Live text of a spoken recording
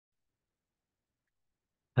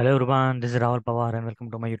Hello everyone, this is Rahul Pawar and welcome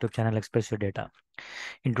to my YouTube channel Xpressurdata.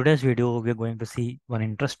 In today's video, we're going to see one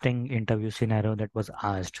interesting interview scenario that was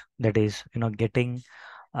asked. That is, getting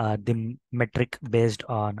the metric based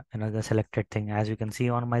on the selected thing. As you can see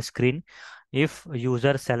on my screen, if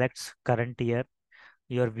user selects current year,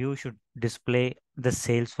 your view should display the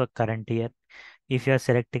sales for current year. If you are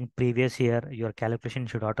selecting previous year, your calculation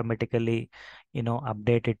should automatically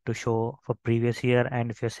update it to show for previous year.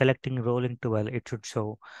 And if you're selecting rolling 12, it should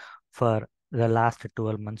show for the last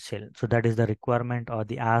 12 months sale. So that is the requirement or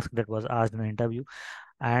the ask that was asked in the interview.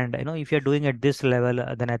 And if you're doing at this level,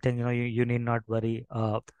 then I think you need not worry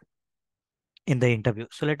in the interview.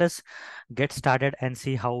 So let us get started and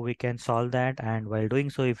see how we can solve that. And while doing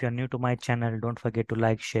so, if you're new to my channel, don't forget to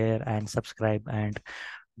like, share, and subscribe. And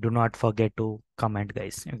do not forget to comment,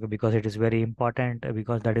 guys, because it is very important,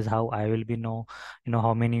 because that is how I will be know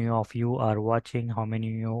how many of you are watching, how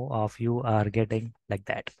many of you are getting like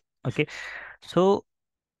that. Okay, so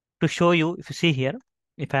to show you, if you see here,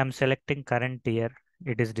 if I am selecting current year,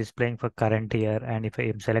 it is displaying for current year, and if I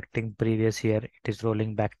am selecting previous year, it is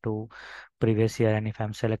rolling back to previous year, and if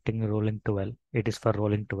I'm selecting rolling 12, it is for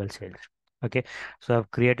rolling 12 sales. Okay, so I've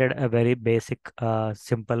created a very basic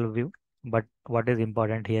simple view, but what is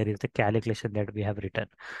important here is the calculation that we have written.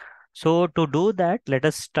 So to do that, let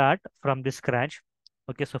us start from the scratch.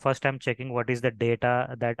 Okay, so first I'm checking what is the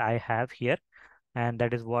data that I have here, and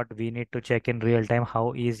that is what we need to check in real time.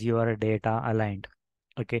 How is your data aligned?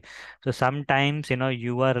 Okay, so sometimes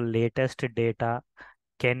your latest data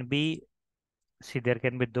can be, see, there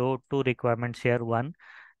can be though two requirements here. One,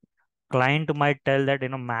 client might tell that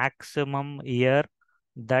maximum year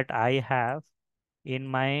that I have in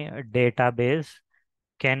my database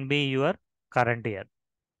can be your current year.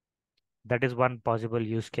 That is one possible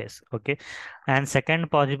use case. Okay, and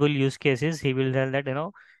second possible use case is he will tell that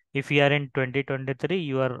if you are in 2023,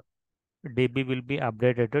 your DB will be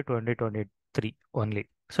updated to 2023 only.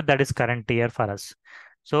 So that is current year for us.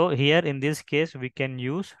 So here in this case, we can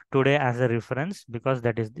use today as a reference, because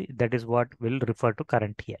that is what will refer to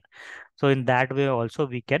current year. So in that way also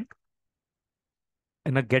we can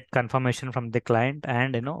get confirmation from the client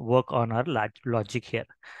and work on our logic here.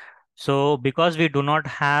 So because we do not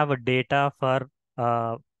have data for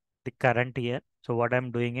uh, the current year, so what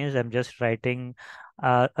I'm doing is I'm just writing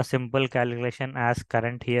a simple calculation as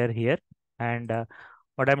current year here. And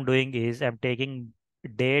what I'm doing is I'm taking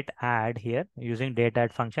date add here using date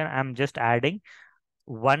add function. I'm just adding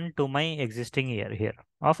one to my existing year here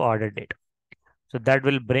of order date. So that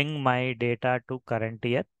will bring my data to current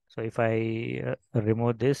year. So if I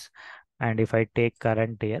remove this and if I take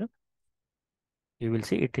current year, you will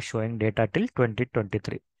see it is showing data till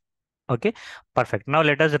 2023. Okay, perfect. Now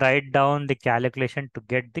let us write down the calculation to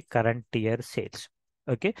get the current year sales.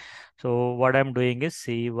 Okay, so what I'm doing is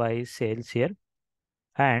CY sales here.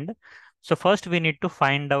 And so first we need to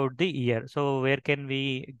find out the year. So where can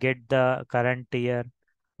we get the current year?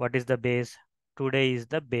 What is the base? Today is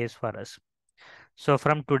the base for us. So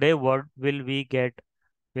from today, what will we get?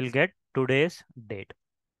 We'll get today's date.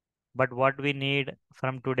 But what we need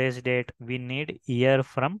from today's date, we need year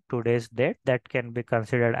from today's date that can be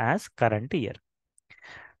considered as current year.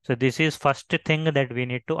 So this is first thing that we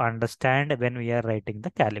need to understand when we are writing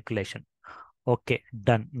the calculation. Okay,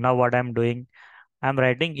 done. Now what I'm doing, I'm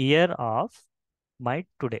writing year of my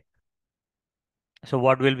today. So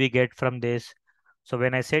what will we get from this? So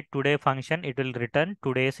when I say today function, it will return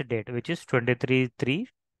today's date, which is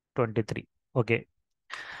 23/3/23. Okay.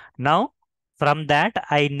 Now from that,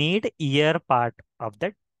 I need year part of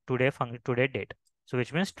that today date. So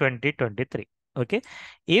which means 2023. Okay.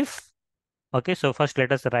 If okay, so first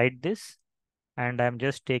let us write this, and I'm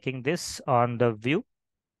just taking this on the view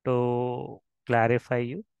to clarify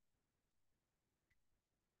you.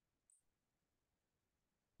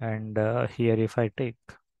 And here if I take,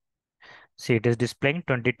 see, it is displaying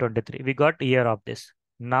 2023. We got year of this.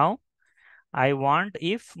 Now I want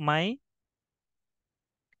if my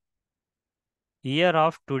year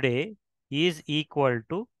of today is equal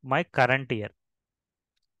to my current year,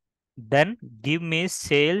 then give me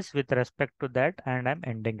sales with respect to that, and I'm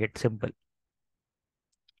ending it simple.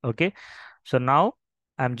 Okay. So now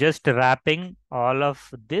I'm just wrapping all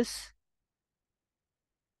of this.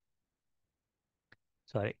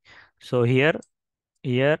 Sorry. So here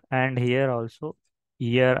and here also,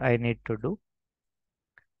 here I need to do.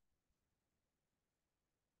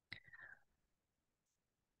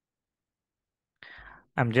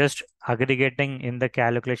 I'm just aggregating in the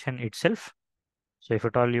calculation itself. So if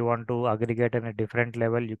at all you want to aggregate in a different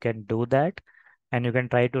level, you can do that. And you can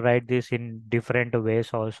try to write this in different ways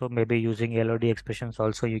also, maybe using LOD expressions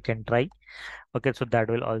also you can try. Okay, so that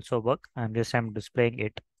will also work. I'm displaying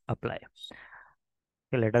it, apply.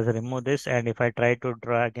 Okay, let us remove this, and if I try to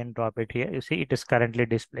drag and drop it here, you see it is currently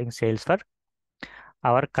displaying sales for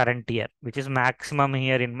our current year, which is maximum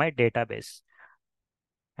here in my database,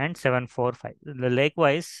 and 745.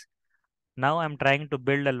 Likewise, now I'm trying to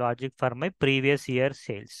build a logic for my previous year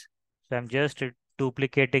sales. So I'm just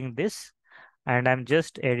duplicating this, and I'm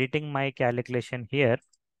just editing my calculation here.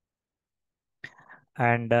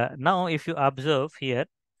 And now if you observe here,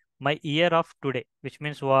 my year of today, which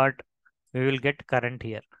means what? We will get current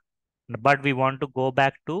year, but we want to go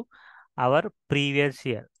back to our previous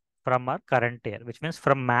year from our current year, which means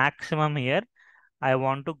from maximum year, I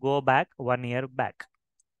want to go back 1 year back.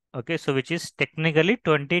 Okay, so which is technically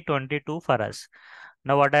 2022 for us.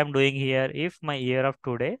 Now what I'm doing here, if my year of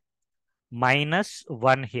today minus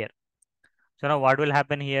 1 here. So now what will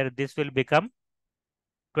happen here? This will become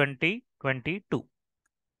 2022.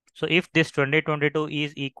 So if this 2022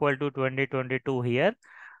 is equal to 2022 here,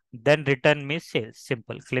 then return me sales.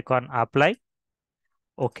 Simple. Click on apply.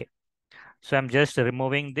 Okay. So I'm just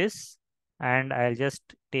removing this, and I'll just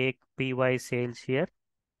take PY sales here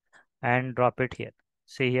and drop it here.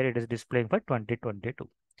 See here it is displaying for 2022.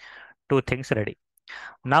 Two things ready.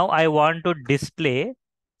 Now I want to display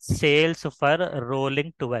sales for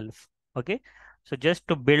rolling 12. Okay. So just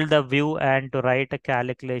to build the view and to write a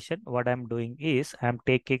calculation, what I'm doing is I'm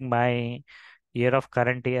taking my year of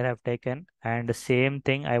current year I've taken, and the same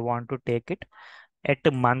thing I want to take it at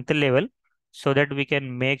a month level so that we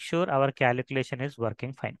can make sure our calculation is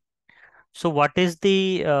working fine. So what is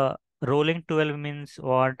the rolling 12 means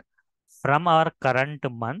what? From our current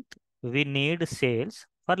month, we need sales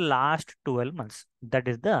for last 12 months. That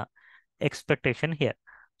is the expectation here.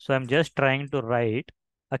 So I'm just trying to write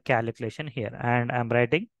a calculation here, and I'm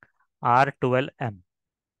writing R12M.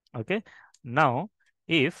 Okay. Now,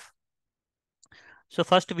 if so,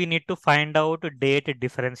 first we need to find out date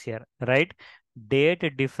difference here, right?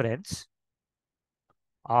 Date difference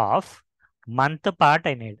of month part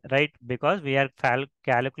I need, right? Because we are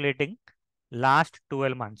calculating last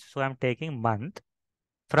 12 months. So I'm taking month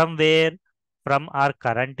from where? From our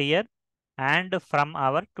current year and from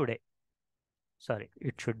our today. Sorry,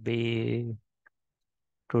 it should be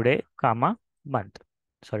today, comma, month.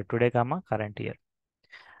 Sorry, today, comma, current year.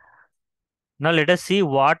 Now let us see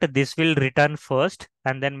what this will return first,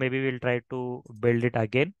 and then maybe we'll try to build it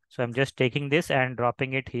again. So I'm just taking this and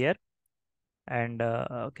dropping it here. And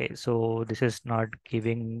okay, so this is not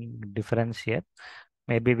giving difference here.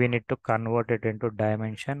 Maybe we need to convert it into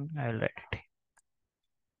dimension. I'll write it.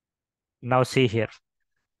 Now see here.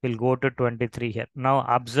 We'll go to 23 here. Now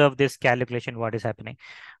observe this calculation, what is happening.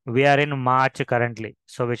 We are in March currently.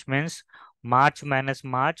 So which means March minus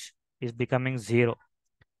March is becoming 0.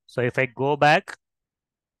 So if I go back,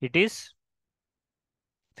 it is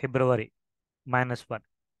February minus 1,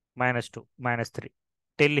 minus 2, minus 3.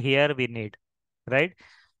 Till here we need, right?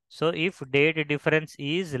 So if date difference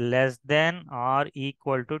is less than or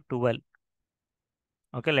equal to 12,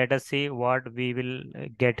 okay, let us see what we will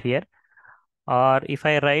get here. Or if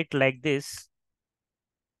I write like this,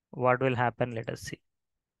 what will happen? Let us see.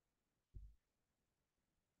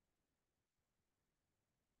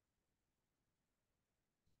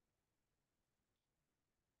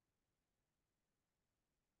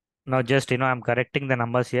 Now just, I'm correcting the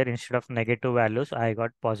numbers here. Instead of negative values, I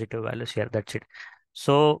got positive values here. That's it.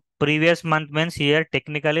 So previous month means here,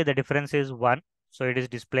 technically the difference is 1. So it is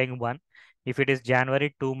displaying 1. If it is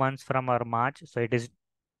January, 2 months from our March, so it is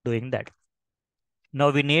doing that. Now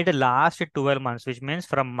we need last 12 months, which means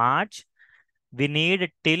from March, we need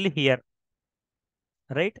till here,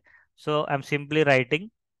 right? So I'm simply writing,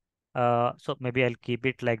 so maybe I'll keep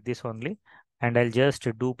it like this only, and I'll just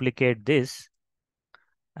duplicate this,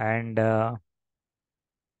 and I'll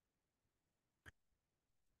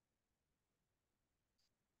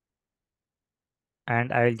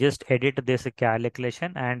just edit this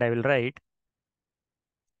calculation, and I will write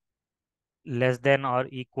less than or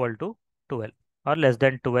equal to 12, or less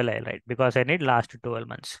than 12 I'll write, because I need last 12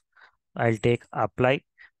 months. I'll take apply,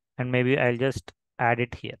 and maybe I'll just add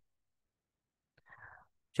it here.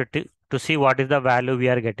 So to see what is the value we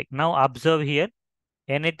are getting. Now observe here,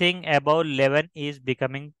 anything above 11 is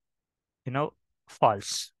becoming,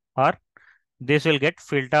 false, or this will get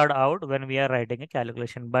filtered out when we are writing a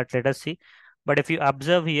calculation. But let us see. But if you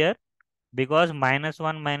observe here, because minus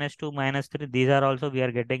 1, minus 2, minus 3, these are also we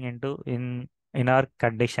are getting into in our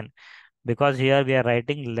condition, because here we are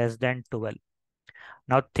writing less than 12.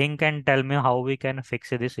 Now think and tell me how we can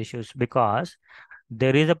fix these issues, because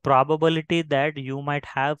there is a probability that you might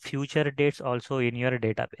have future dates also in your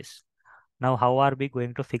database. Now, how are we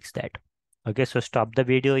going to fix that? Okay, so stop the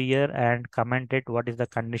video here and comment it. What is the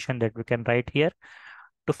condition that we can write here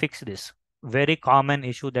to fix this very common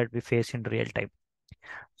issue that we face in real time?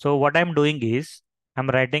 So what I'm doing is I'm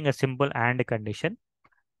writing a simple and condition,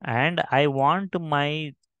 and I want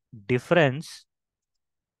my difference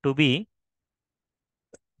to be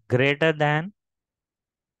greater than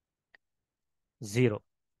 0.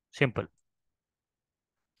 Simple.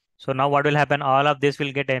 So now what will happen? All of this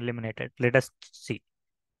will get eliminated. Let us see.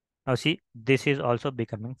 Now see, this is also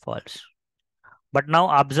becoming false. But now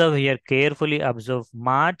observe here, carefully observe.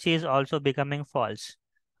 March is also becoming false.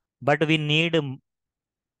 But we need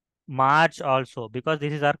March also because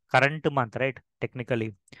this is our current month, right?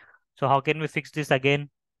 Technically. So how can we fix this again?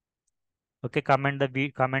 Okay, comment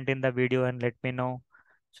in the video and let me know.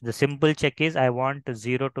 So the simple check is I want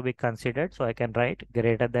 0 to be considered. So I can write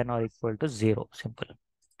greater than or equal to 0. Simple.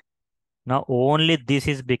 Now only this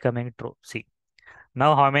is becoming true. See.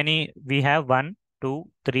 Now how many we have? 1, 2,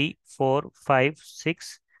 3, 4, 5,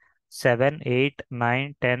 6, 7, 8,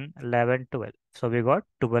 9, 10, 11, 12. So we got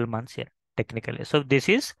 12 months here technically. So this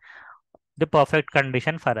is the perfect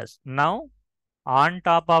condition for us. Now on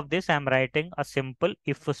top of this, I'm writing a simple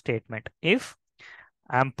if statement. If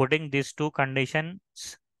I'm putting these two conditions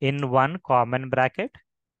in one common bracket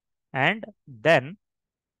and then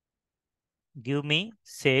give me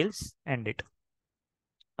sales and it.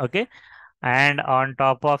 Okay. And on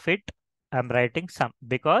top of it, I'm writing sum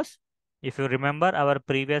because if you remember our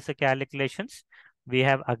previous calculations, we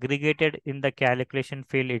have aggregated in the calculation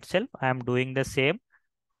field itself. I am doing the same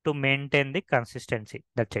to maintain the consistency.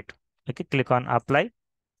 That's it. Okay, click on apply.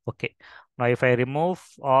 Okay. Now if I remove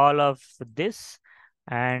all of this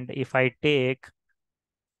and if I take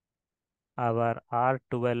our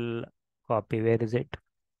R12 copy, where is it?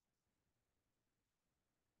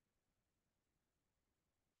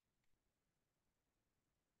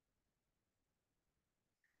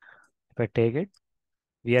 If I take it,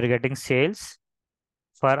 we are getting sales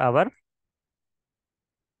for our,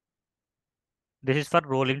 this is for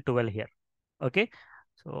rolling 12 here. Okay.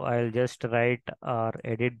 So I'll just write or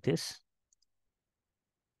edit this.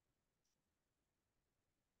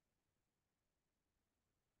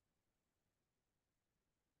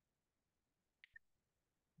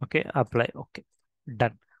 Okay, apply. Okay,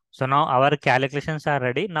 done. So now our calculations are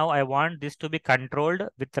ready. Now I want this to be controlled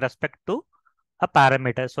with respect to a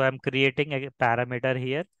parameter. So I'm creating a parameter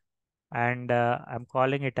here and I'm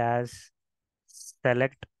calling it as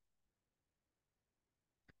select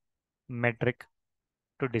metric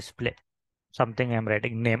to display. Something I'm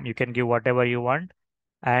writing name. You can give whatever you want.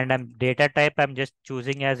 And I'm data type, I'm just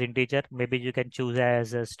choosing as integer. Maybe you can choose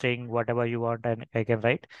as a string, whatever you want, and I can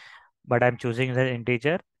write. But I'm choosing as an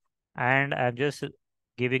integer and I'm just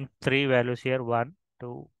giving three values here, 1,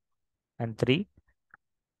 2, and 3.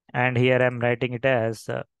 And here I'm writing it as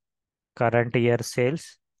current year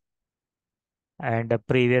sales and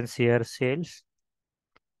previous year sales,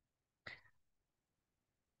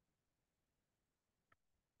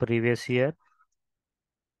 previous year,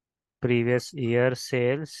 previous year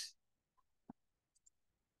sales,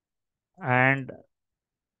 and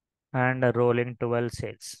rolling 12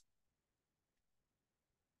 sales.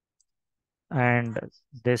 And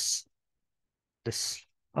this, this.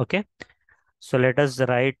 Okay. So let us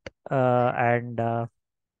write and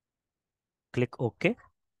click OK.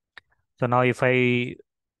 So now if I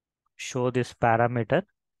show this parameter,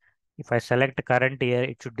 if I select current year,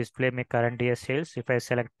 it should display my current year sales. If I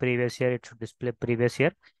select previous year, it should display previous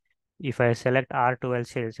year. If I select R12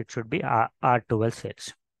 sales, it should be R12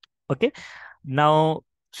 sales. Okay. Now,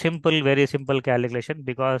 simple, very simple calculation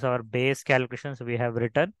because our base calculations we have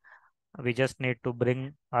written. We just need to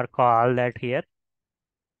bring or call that here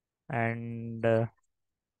and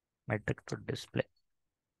metric to display.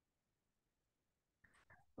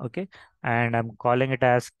 Okay. And I'm calling it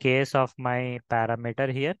as case of my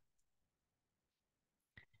parameter here.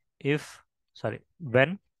 If, sorry,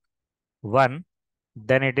 when 1,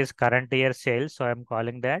 then it is current year sales. So I'm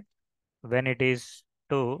calling that. When it is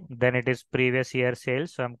 2, then it is previous year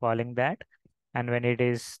sales. So I'm calling that. And when it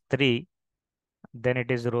is 3, then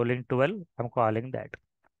it is rolling 12. I'm calling that.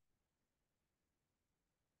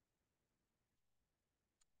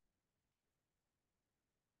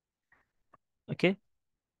 Okay,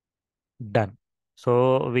 done.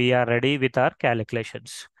 So we are ready with our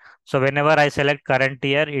calculations. So whenever I select current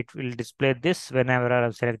year, it will display this. Whenever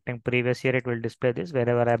I'm selecting previous year, it will display this.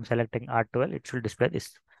 Whenever I'm selecting R12, it should display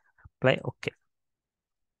this. Apply. Okay.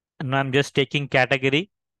 Now I'm just taking category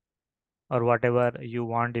or whatever you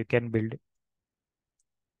want, you can build.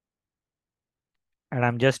 And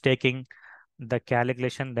I'm just taking the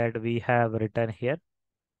calculation that we have written here,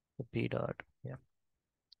 p dot, yeah,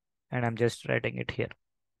 and I'm just writing it here.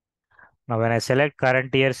 Now, when I select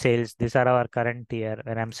current year sales, these are our current year.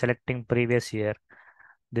 When I'm selecting previous year,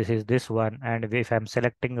 this is this one. And if I'm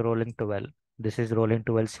selecting rolling 12, this is rolling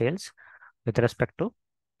 12 sales with respect to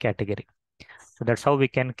category. So that's how we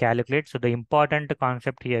can calculate. So the important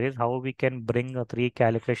concept here is how we can bring three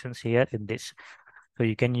calculations here in this. So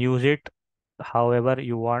you can use it however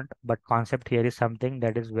you want, but concept here is something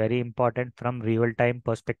that is very important from real time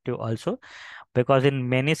perspective also, because in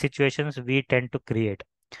many situations we tend to create.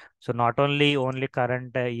 So not only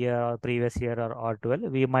current year or previous year or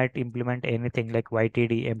R12, we might implement anything like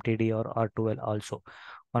YTD, MTD or R12 also,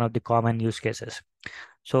 one of the common use cases.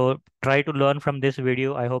 So try to learn from this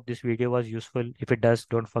video. I hope this video was useful. If it does,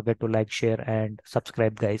 don't forget to like, share and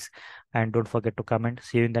subscribe guys. And don't forget to comment.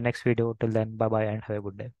 See you in the next video. Till then, bye bye and have a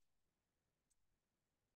good day.